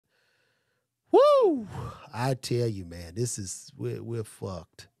Woo! I tell you, man, we're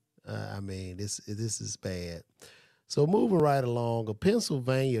fucked. I mean, this is bad. So moving right along, a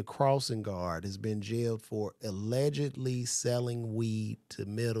Pennsylvania crossing guard has been jailed for allegedly selling weed to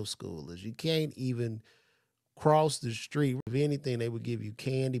middle schoolers. You can't even cross the street. If anything, they would give you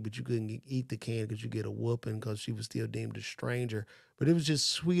candy, but you couldn't eat the candy because you get a whooping because she was still deemed a stranger. But it was just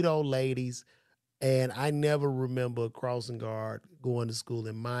sweet old ladies. And I never remember a crossing guard going to school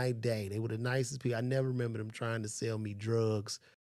in my day. They were the nicest people. I never remember them trying to sell me drugs